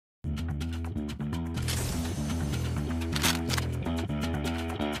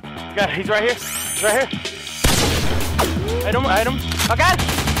God, he's right here. He's right here. Hit him, hit him. Oh God!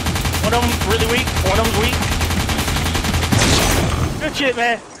 One of them's really weak. One of them's weak. Good shit,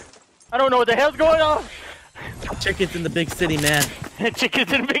 man. I don't know what the hell's going on. Chickens in the big city, man.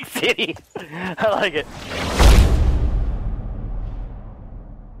 Chickens in the big city. I like it.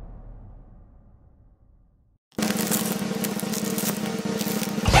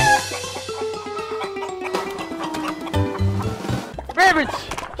 Rabbits!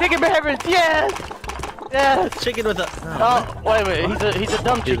 Chicken rabbits! Yes! Yes! Chicken with a... Oh, wait a minute. He's a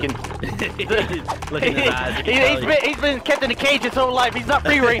dumb chicken. Look in his eyes. He's been kept in a cage his whole life. He's not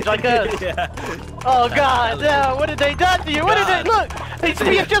free range like us. Yeah. Oh God! No! What did they do to you? What did they look? He's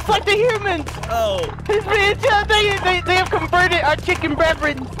being just like the humans. Oh. He's being just they have converted our chicken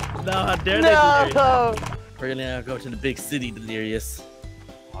brethren. No, how dare No! they? We're gonna go to the big city, Delirious.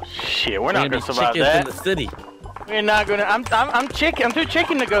 Oh shit! We're not gonna survive chickens that. in the city. We're not gonna. I'm chicken. I'm too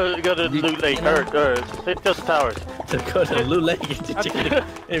chicken to go to Loot Lake or Tilted Towers. To go to Loot Lake and get chicken.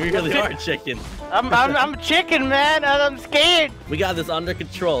 If you really are chicken. I'm chicken, man. I'm scared. We got this under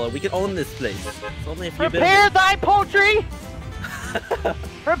control. We can own this place. It's only a few Prepare thy poultry.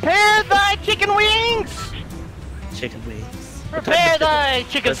 Prepare thy chicken wings. Chicken wings. Prepare thy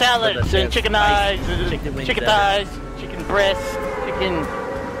chicken salads and chicken eyes, chicken thighs, chicken breasts,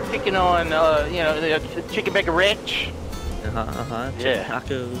 chicken on, you know, chicken bacon rich. Chicken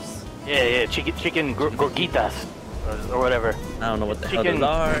tacos. Yeah, chicken gorgitas, or whatever. I don't know what the hell those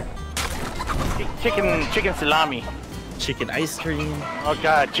are. Chicken salami. Chicken ice cream. Oh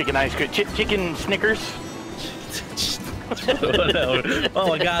God, chicken ice cream. Chicken Snickers. Oh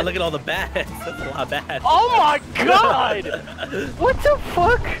my God, look at all the bats. That's a lot of bats. Oh my God! What the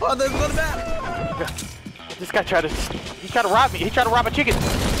fuck? Oh, there's another bat. This guy tried to rob me. He tried to rob a chicken.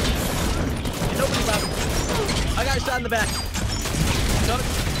 Nobody robbed me. I got shot in the back.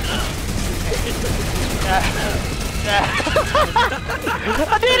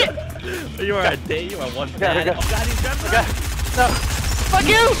 I did it! You are a day. You are one bad. Oh God, he's jumping. No. Fuck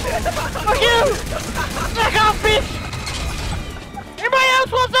you! Fuck you! Back off, bitch! Anybody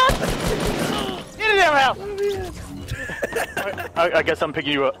else wants us? Get in there, house! I guess I'm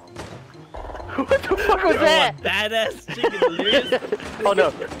picking you up. What the fuck was that? Badass chicken Delirious. Oh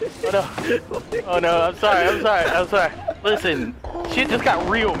no. Oh no. Oh no, I'm sorry. Listen, shit just got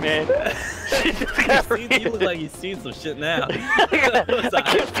real, man. Shit just got real. You look like you've seen some shit now. I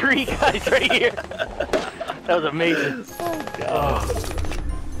killed 3 guys right here. That was amazing. Oh God.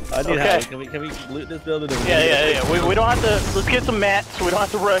 I need help. Can we loot this building? Yeah. We don't have to. Let's get some mats. We don't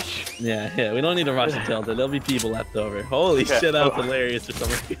have to rush. Yeah. We don't need to rush until there'll be people left over. Holy shit, that was hilarious for some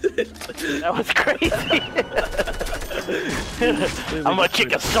reason. That was crazy. I'm a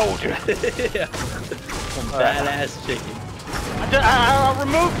chicken soldier. Yeah. Some badass chicken.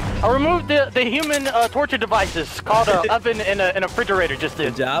 I removed the human torture devices called an oven and a refrigerator. Just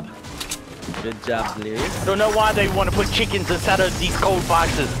did. Good job. Good job, Delirious. Don't know why they want to put chickens inside of these cold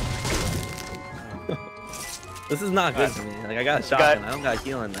boxes. This is not good for me. Like, I got a shotgun. I don't got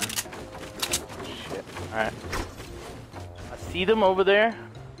healing now. Shit. Alright. I see them over there.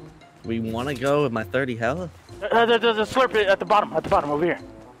 We want to go with my 30 health? There's a slurp at the bottom over here.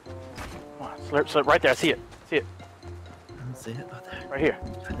 Come on, slurp, right there. I see it. I don't see it. Oh, there. Right here.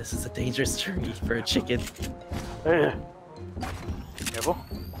 God, this is a dangerous journey for a chicken. Careful.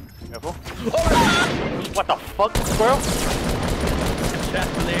 Oh! What the fuck, squirrel?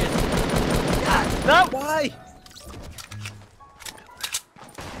 No! Why?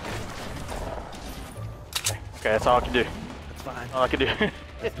 Okay, that's all I can do. That's fine. All I can do.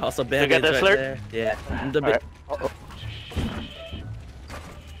 Also, bandage that right slurp? there. Yeah. Right.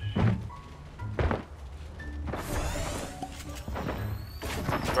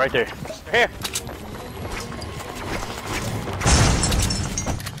 Right there. Here.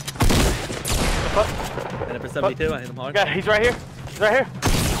 Hit him for 72. I hit him hard. God, he's right here.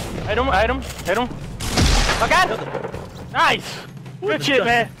 Hit him. Oh God! Nice! Good shit,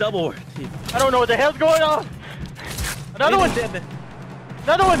 man. Double work. I don't know what the hell's going on. Another one. I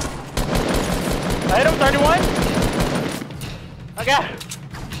hit him, 31. I got him.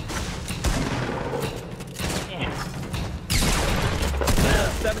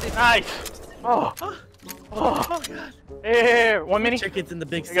 Nice. Oh God. Here, 1 minute. Chickens in the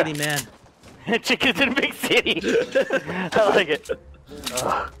big city, man. Chickens in the big city. I like it.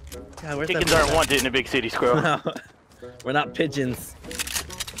 God, chickens aren't wanted in the big city, squirrel. No, we're not pigeons.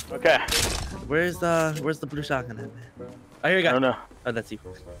 Okay. Where's the blue shotgun at, man? Oh, here you go. I don't know. Oh, that's you.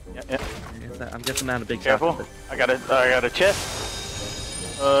 Yeah. I'm guessing I'm a big Careful. shotgun. I got a chest.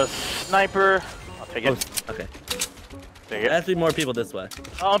 Sniper. I'll take it. Oh, okay. There you There has to be more people this way.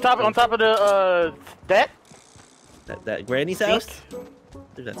 On top of the That granny's house?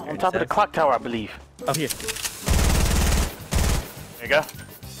 Dude, that's on top of the clock tower, I believe. Oh, here. There you go.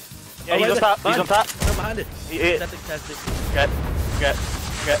 Yeah, he's on top. He's on top. No, behind it. Got.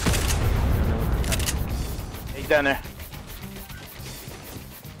 He's down there.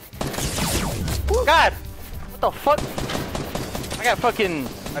 God! What the fuck? I got fucking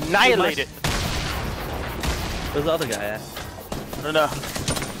annihilated. Where's the other guy at? I don't know.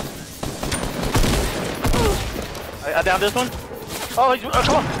 I downed this one. Oh, he's,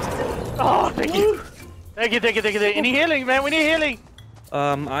 come on. Oh, thank you. Thank you. Any healing, man? We need healing.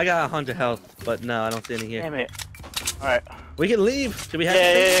 I got 100 health, but no, I don't see any here. Damn it. Alright. We can leave. Should we have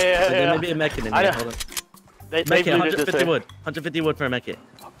Yeah. There may be a mech in there. Hold on. They 150 wood. 150 wood for a mech kit.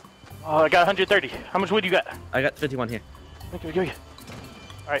 Oh, I got 130. How much wood you got? I got 51 here. Okay.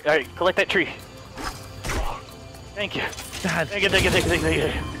 Alright. Collect that tree. Oh, thank you. God. Thank you.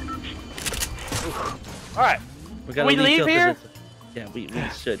 Alright. Can we leave here? Yeah, we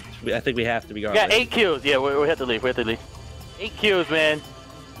should. I think we have to be gone. Yeah, 8 kills. Yeah, we have to leave. 8 kills, man.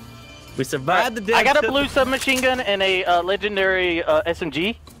 We survived the day. I got a blue submachine gun and a legendary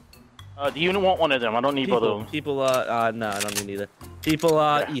SMG. Do you want one of them? I don't need both of them. People, no, I don't need neither. People,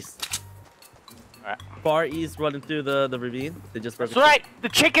 east. Alright. Far east running through the ravine. They just That's right! The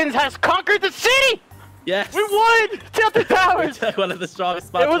chickens has conquered the city! Yes! We won! Tilted Towers! One of the strongest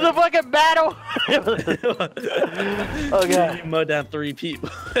spots. It was a fucking battle! Oh god. You mowed down 3 people.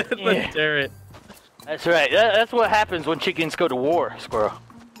 Yeah. Turret. That's right. That's what happens when chickens go to war, Squirrel.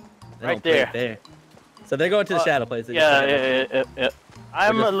 Right there. So they're going to the shadow place. Yeah.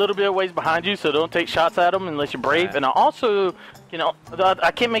 I'm a little bit ways behind you, so don't take shots at them unless you're brave. Right. And I also,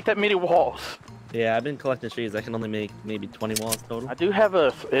 I can't make that many walls. Yeah, I've been collecting trees. I can only make maybe 20 walls total. I do have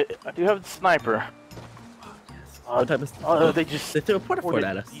a sniper. They threw a porta fort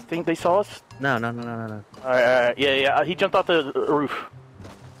at us. You think they saw us? No. Alright. Yeah. He jumped off the roof.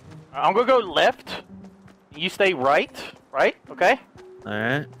 I'm gonna go left. You stay right? Okay?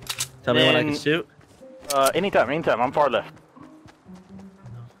 Alright. Tell me when I can shoot. Anytime. I'm far left.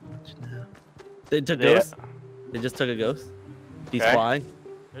 They took ghost? They just took a ghost? He's flying?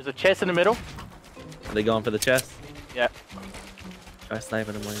 There's a chest in the middle. Are they going for the chest? Yeah. Try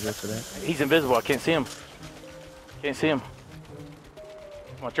sniping him when he goes for that. He's invisible. I can't see him. Come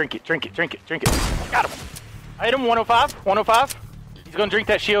on, drink it. Got him. I hit him 105. He's gonna drink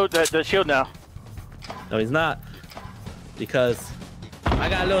that shield, the shield now. No, he's not. Because I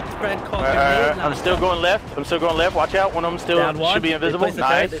got a little friend called I'm still going left. Watch out. One of them still should be invisible.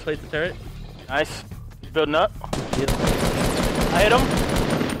 Nice. They placed the turret. Nice. He's building up. Yep. I hit him.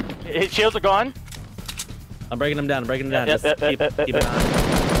 His shields are gone. I'm breaking him down. Just keep it on.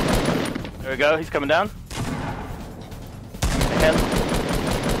 There we go. He's coming down.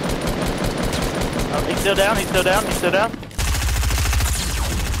 Oh, he's still down.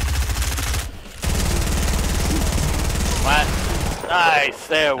 What? Nice.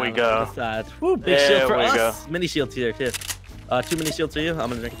 There we go. Woo, big shield for us. Mini shields here too. 2 mini shields for you. I'm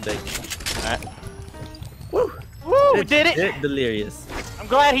gonna drink a big. Alright. Woo! We did it! Delirious. I'm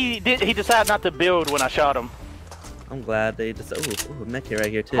glad he decided not to build when I shot him. I'm glad they just. Ooh, mech here right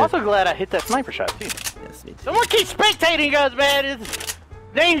here too. I'm also glad I hit that sniper shot too. Yes, me too. Someone keep spectating us, man.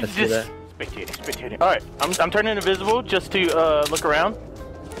 Names just spectating. All right, I'm turning invisible just to look around.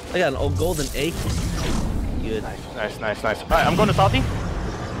 I got an old golden AK. Good. Nice. All right, I'm going to Salty.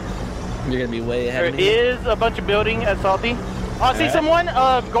 You're gonna be way ahead of me. There is a bunch of building at Salty. Oh, I see someone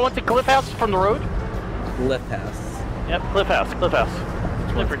going to Cliff House from the road. Cliff House. Yep, Cliff House.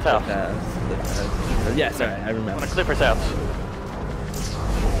 Clifford's house. Yes, alright, I remember. On a Clifford's house.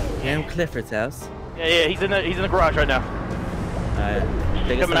 Yeah, Clifford's house. Yeah, he's in the garage right now. Alright.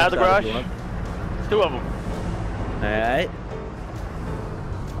 Coming out of the garage. 2 of them. Alright.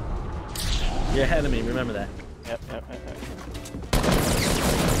 You're ahead of me, remember that. Yep.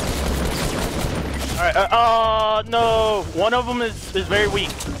 Alright, no. One of them is very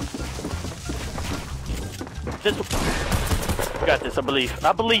weak. You got this, I believe.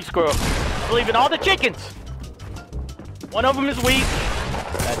 Squirrel. I believe in all the chickens. One of them is weak.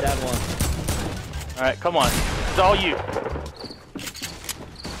 Got that one. Alright, come on. It's all you.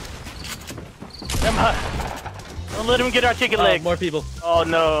 Come on. Don't let him get our chicken leg. More people. Oh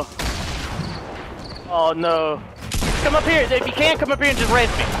no. Come up here. If you can, come up here and just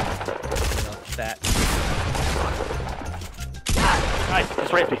rest me. Fat. Nice.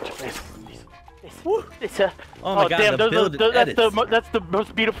 Just rest me. Woo. Oh my god, damn, that's the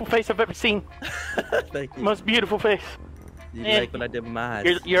most beautiful face I've ever seen. Thank you. Most beautiful face. You like what I did with my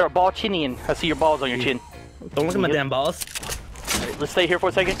eyes? You're a ball chinian. I see your balls on your chin. Don't look at my damn balls. Right, let's stay here for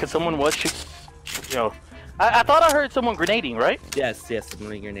a second, cause someone was I thought I heard someone grenading, right? Yes,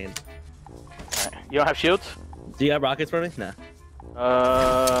 someone grenade. Alright, you don't have shields? Do you have rockets for me? Nah.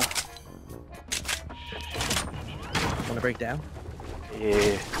 Wanna break down?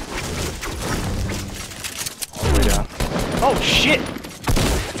 Yeah. All the way down. Oh shit!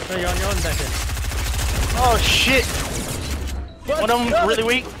 Oh, you're on your own back there. Oh shit! One of them's really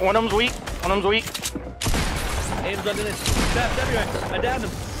weak. One of them's weak. One of them's weak. Aim's under this. Traps everywhere. I downed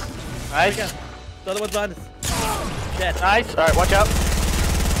him. Nice. The other one's behind us. Dead. Nice. Alright, watch out.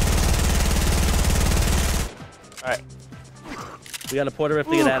 Alright. We got a porter rift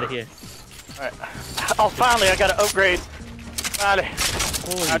to get out of here. Alright. Oh, finally, I got an upgrade. Finally.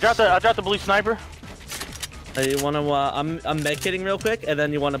 I dropped the blue sniper. You wanna? I'm med kitting real quick, and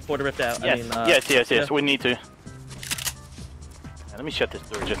then you wanna porter rift out. Yes. I mean, yes. Yeah. We need to. Yeah, let me shut this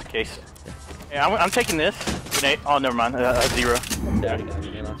door just in case. Yeah, I'm taking this. Grenade. Oh, never mind. 0.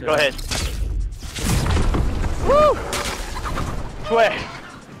 Go ahead. Woo! Swear.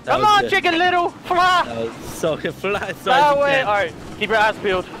 Come on, good. Chicken little, fly! That was so good. Fly away! Alright, keep your eyes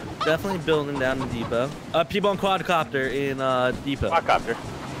peeled. Definitely building down the depot. People on quadcopter in depot. Quadcopter.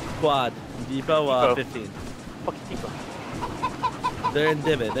 Quad. Depot 15. Fucking depot. They're in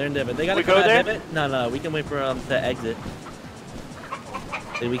divot. They gotta go there? divot. No, we can wait for them to exit.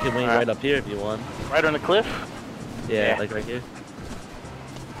 We can wait right up here if you want. Right on the cliff? Yeah, like right here.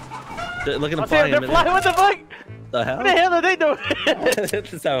 Look at them flying. They're flying. What the fuck? The hell? What the hell are they doing?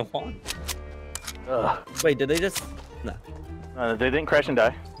 This is having fun. Wait, did they just? No. No, they didn't crash and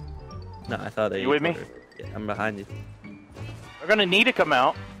die. No, I thought they. You with me? Yeah, I'm behind you. They're gonna need to come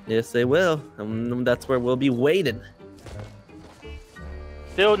out. Yes, they will. And that's where we'll be waiting.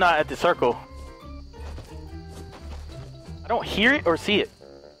 Still not at the circle. I don't hear it or see it.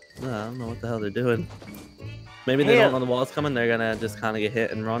 No, I don't know what the hell they're doing. Maybe they don't know the wall's coming. They're gonna just kind of get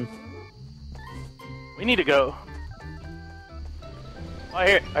hit and run. We need to go. Oh, I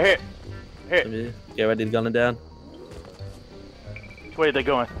hear it. I hear it. I hear it. Get ready to gun it down. Which way are they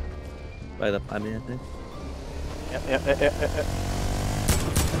going? Right up by me, I think. Yep.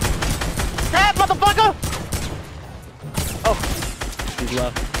 Grab, motherfucker! Oh. He's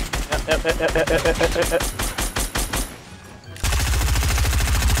low. Yep.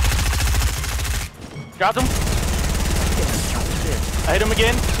 Dropped him. I hit him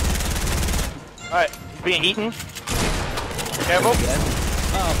again. Alright, he's being eaten. Careful.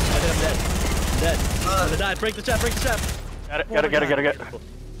 Oh, I think I'm dead. I'm gonna die. Break the trap. Got it.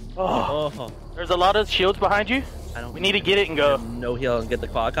 Oh. There's a lot of shields behind you. We need to get it and go. No heal and get the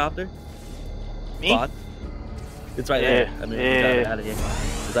quadcopter. Me? Quad. It's right there. I mean, we got it out of here.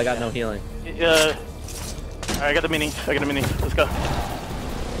 Because I got no healing. Alright, I got the minis. Let's go.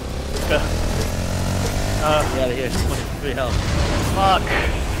 Get out of here. 23 health.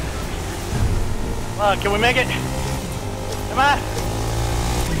 Fuck, can we make it? Come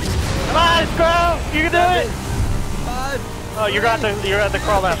on, Scroll! You can do it! 5. Oh, you're at the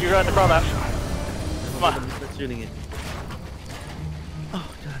crawl out. Come on. Start shooting it. Oh,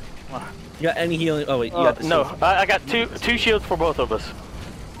 God. Come on. You got any healing? Oh, wait. You got the no, I got two shields for both of us.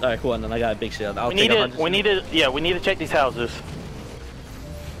 Alright, cool. And then I got a big shield. We need to check these houses.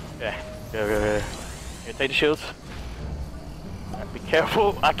 Okay. Go. Here, take the shields. Right, be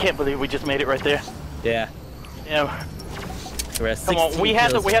careful. I can't believe we just made it right there. Yeah. Yeah. Come on, we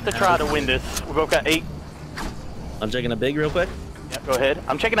have to try to win this. We both got 8. I'm checking a big real quick. Yeah, go ahead.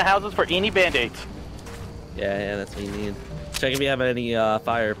 I'm checking the houses for any band-aids. Yeah, that's what you need. Check if you have any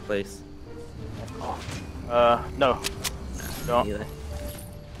fireplace. No. Don't. Either.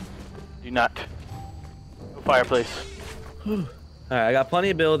 Do not. No fireplace. Alright, I got plenty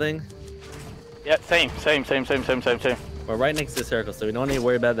of building. Yeah, same. We're right next to the circle, so we don't need to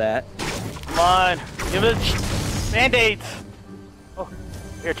worry about that. Come on. Give us band-aids. Oh,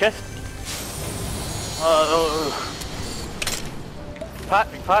 here, chest. Pot,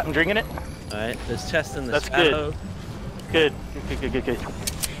 I'm drinking it. Alright, there's chest in the That's shadow. Good.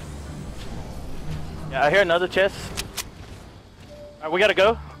 Yeah, I hear another chest. Alright, we gotta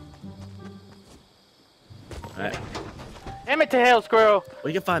go. Alright. Damn it to hell, Squirrel.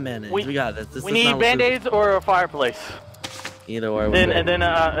 We can find mayonnaise. We got this. We need band-aids or a fireplace. Either or. And then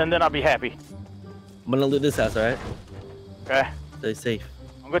I'll be happy. I'm gonna loot this house, alright? Okay. Stay safe.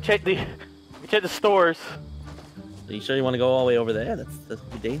 I'm gonna check the stores. Are you sure you want to go all the way over there? That's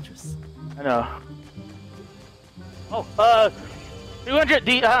be dangerous. I know. Oh,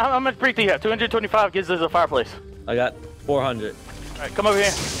 200. How much brick do you have? 225 gives us a fireplace. I got 400. All right, come over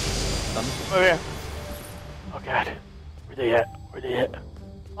here. Come over here. Oh God, where they at?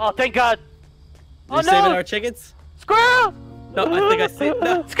 Oh, thank God. Oh, you saving our chickens? Squirrel! No, I think I saved.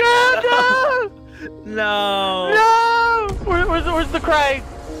 No. Squirrel, no! No. No! Where's the crying?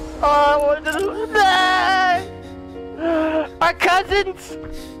 Oh, no! Our cousins!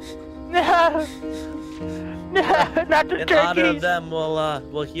 No! No, not the In turkeys! honor of them,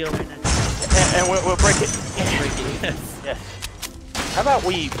 we'll heal right now. And we'll break it. Break it, yes. Yes. How about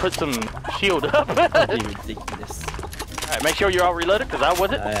we put some shield up? That'd be ridiculous. Alright, make sure you're all reloaded, because I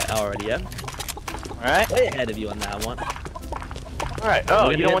wasn't. I already am. Alright. Way ahead of you on that one. Alright, oh,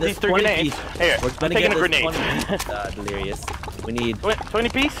 you don't want these 3 grenades? Here, We're I'm taking a grenade. Delirious. We need 20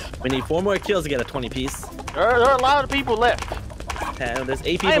 piece? We need 4 more kills to get a 20 piece. There are a lot of people left. There's 8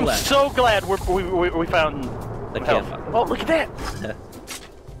 people I am left. so glad we found The health. campfire. Oh, look at that!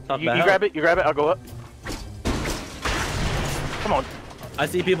 You grab it, I'll go up. Come on. I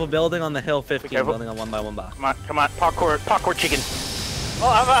see people building on the hill 15, building on 1 by 1 box. Come on, parkour chicken. Oh,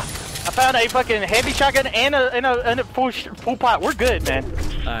 I found a fucking heavy shotgun and a full pot. We're good, man.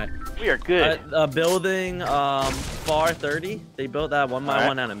 Alright. We are good. Building far 30. They built that 1 by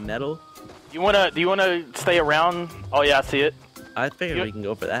 1 out of metal. Do you wanna stay around? Oh yeah, I see it. I figured we can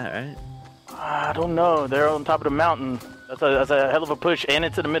go for that, right? I don't know. They're on top of the mountain. That's a hell of a push, and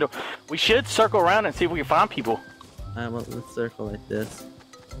it's in the middle. We should circle around and see if we can find people. Alright, well, let's circle like this.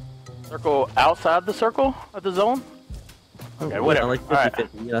 Circle outside the circle of the zone? Okay, whatever. Like 50, Alright.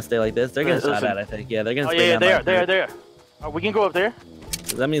 50, you know, stay like this. They're gonna shot at, I think. Yeah, they're gonna Oh stay yeah, down there. Oh, we can go up there.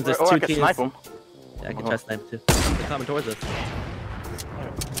 So that means there's or 2 I can teams. snipe them. Yeah, I can try snipe too. They're coming towards us.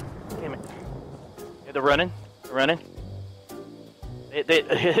 Damn it. Yeah, they're running. They're running.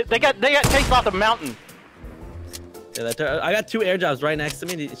 They got chased off the mountain. Yeah, I got 2 air jobs right next to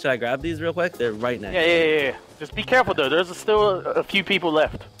me. Should I grab these real quick? They're right next. Yeah. Just be careful though. There's still a few people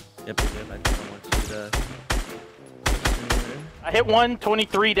left. Yep. I don't want you to. I hit 1,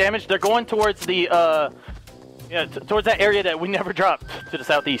 23 damage. They're going towards the towards that area that we never dropped to the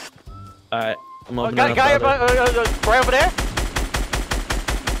southeast. All right, I'm opening up. Guy right over there.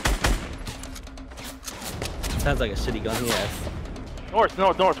 Sounds like a shitty gun. Yes. North,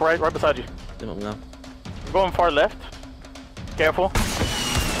 right beside you. No. We're going far left. Careful.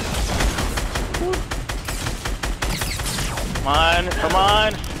 Come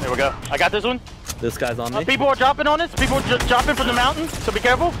on. There we go. I got this one. This guy's on me. People are dropping on us. People are just dropping from the mountain, so be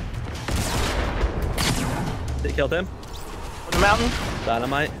careful. They killed him. From the mountain.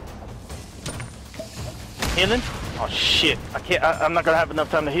 Dynamite. Healing. Oh shit. I can't. I'm not gonna have enough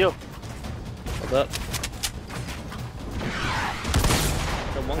time to heal. Hold up.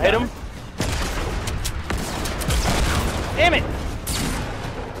 Hit him. Damn it.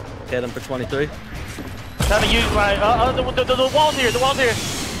 Hit him for 23. Time to use my the wall's here. The wall's here.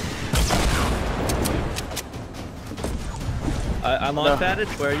 I'm on padded.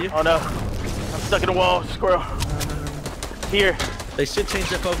 Where are you? Oh no. I'm stuck in a wall, squirrel. Here. They should change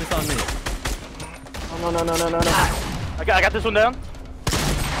their focus on me. Oh no. I got this one down.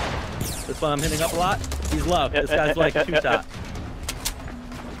 This one I'm hitting up a lot. He's low. This guy's like 2-shot.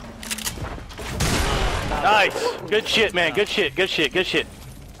 Nice. Good shit, man. Good shit.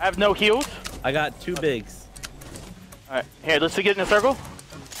 I have no heals. I got 2 bigs. Alright, here, let's get in a circle.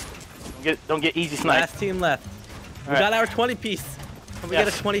 Don't get easy sniped. Last team left. We got our 20 piece. Can we get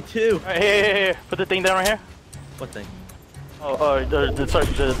a 22? Alright, here. Put the thing down right here. What thing? What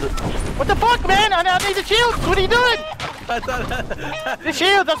the fuck, man? I need the shields. What are you doing? The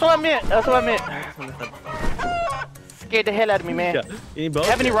shields. That's what I meant. Scared the hell out of me, man. Yeah. You need both?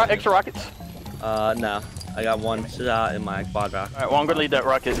 Have any extra rockets? No. I got 1 shot in my quad rocket. Alright, well, I'm gonna leave that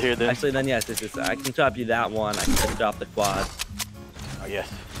rocket here then. Actually, then yes, I can drop you that one. I can just drop the quad. Oh, yes.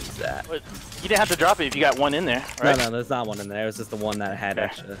 That. But you didn't have to drop it if you got 1 in there, right? No, there's not 1 in there. It was just the one that I had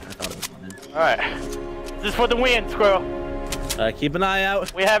extra. I thought it was 1 in. Alright. This is for the win, squirrel. Keep an eye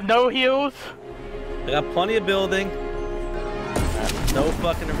out. We have no heals. I got plenty of building. No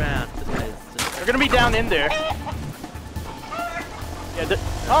fucking around. They're gonna be down in there. Yeah.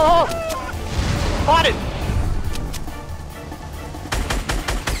 Oh! Spotted!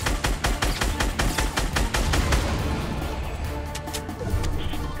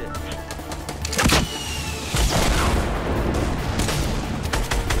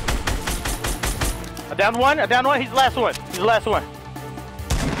 I downed one. He's the last one. He's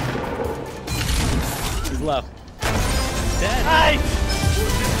low. Dead. Nice!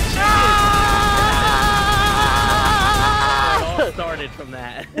 It all started from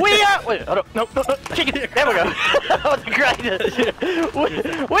that. Wait, hold on. No. Chicken. There we go. That was great.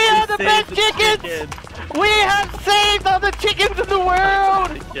 We are the best chickens. We have saved all the chickens in the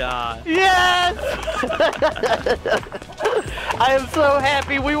world. God. Yes. I am so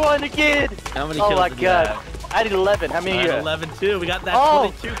happy we won again. How many Oh kills my did you god. have? I did 11. How many I you had have? 11 too. We got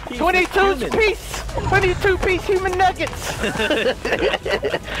that 22 piece. 22 piece human nuggets.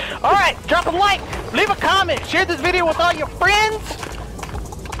 All right, drop a like, leave a comment, share this video with all your friends.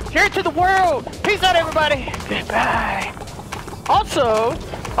 Share it to the world. Peace out, everybody. Goodbye. Also,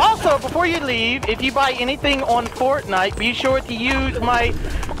 before you leave, if you buy anything on Fortnite, be sure to use my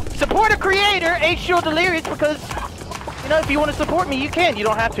support a creator, H2O Delirious, because, you know, if you want to support me, you can. You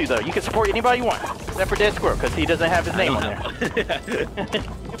don't have to, though. You can support anybody you want, except for Dead Squirrel, because he doesn't have his name on there.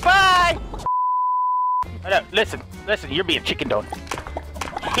 Goodbye. Listen, you're being chicken donut.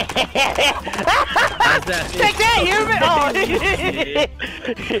 Take that, human! Oh.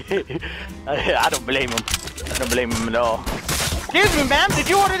 I don't blame him. I don't blame him at all. Excuse me, ma'am. Did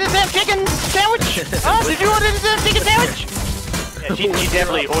you order this damn chicken sandwich? Oh, did you order this damn chicken sandwich? Yeah, she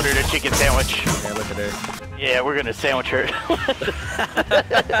definitely ordered a chicken sandwich. Yeah, look at her. Yeah, we're gonna sandwich her.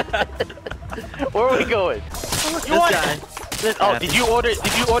 Where are we going? This guy. Oh, did you order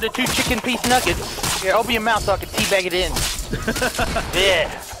 2 chicken piece nuggets? Here, open your mouth so I can teabag it in. Yeah.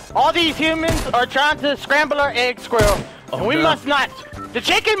 All these humans are trying to scramble our eggs, Squirrel. Oh, and we must not. The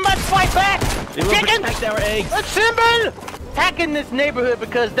chicken must fight back. They will protect our eggs. Assemble! Attacking this neighborhood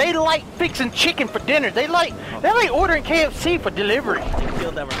because they like fixing chicken for dinner. They like ordering KFC for delivery. They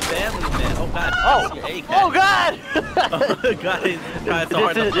killed our family, man. Oh god. Oh god! Oh god.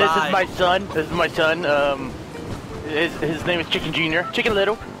 This is my son. This is my son. His name is Chicken Junior. Chicken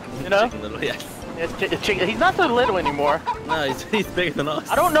Little. You know? Chicken Little, yes. Chicken. He's not so little anymore. No, he's bigger than us.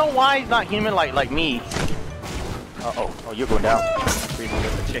 I don't know why he's not human like me. Oh, you're going down. Breathing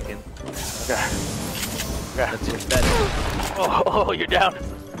with the chicken. Okay. That's your bed. Oh, you're down.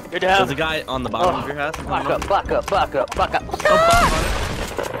 You're down. There's a guy on the bottom of your house. Back up.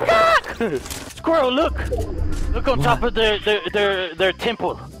 Squirrel, look. Look on top of their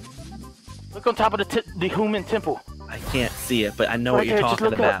temple. Look on top of the human temple. I can't see it, but I know what you're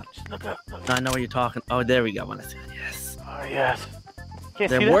talking about. Just look up. No, I know what you're talking. Oh, there we go. I want to see it. Yes. Oh, yes.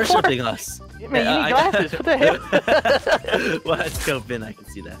 They're worshiping us. Yeah, man, you need glasses. What the hell? Well, let's go in. I can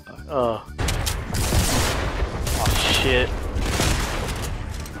see that far. Oh, shit.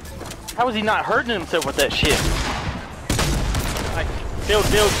 How is he not hurting himself with that shit? Right. Build.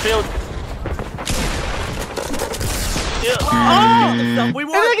 Oh! We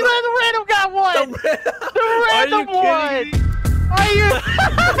won! The random guy won! The random one! Are you?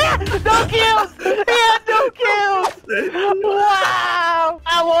 No kills! He had no kills! Wow!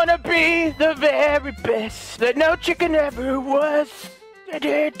 I wanna be the very best that no chicken ever was.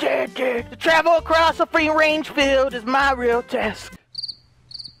 To travel across a free range field is my real task.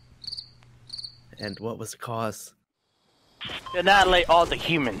 And what was the cause? To annihilate all the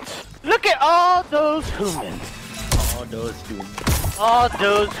humans. Look at all those humans. All those humans. All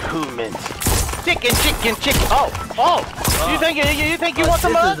those humans. Chicken. Oh. You think you want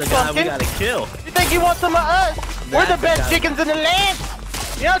some of us, This is the guy Pumpkin? we gotta kill. You think you want some of us? We're the best chickens in the land.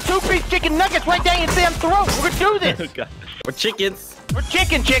 You know, 2-piece chicken nuggets right down your damn throat. We're gonna do this. God. We're chickens. We're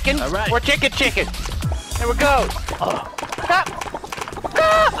chicken. All right. We're chicken. There we go. Oh.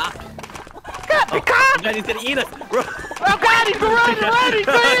 God, he's gonna eat us. Run. Oh God, he's gonna run. He's gonna eat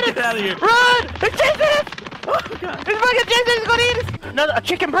us. Get out of here. Run. He's chasing us. Oh, God. He's fucking chasing us. He's gonna eat us. Another a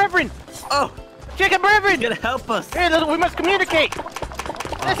chicken brethren. Oh, Chicken brethren. he's gonna help us. Here, we must communicate.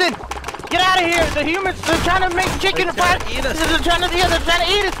 Listen, get out of here. The humans, they're trying to make chicken They're trying to eat us. They're trying to eat us.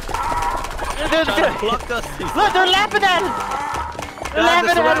 They're trying to pluck us. Look, they're laughing at us. They're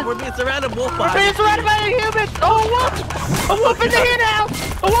laughing at us. We're being surrounded, wolf. We're being surrounded by the humans. Oh, a wolf. A wolf in the hen house.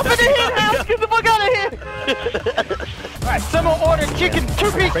 A wolf in the hen house. Get the fuck out of here. All right, someone ordered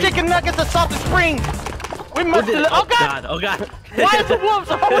 2-piece chicken nuggets at Salted Springs. We must. Oh God. Oh God. Why is the wolves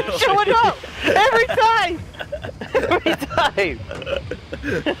always showing up? Every time.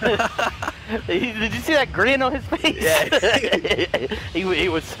 Did you see that grin on his face? Yeah. he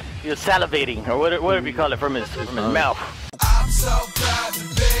was salivating, or whatever you call it, from his mouth. I'm so proud to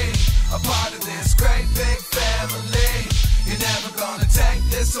be a part of this great big family. You're never gonna take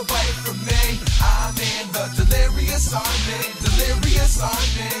this away from me. I'm in the delirious army.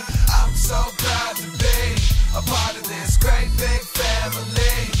 I'm so proud to be a part of this great big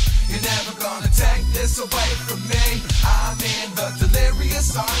family. You're never gonna take this away from me. I'm in the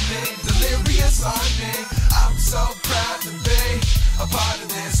delirious army.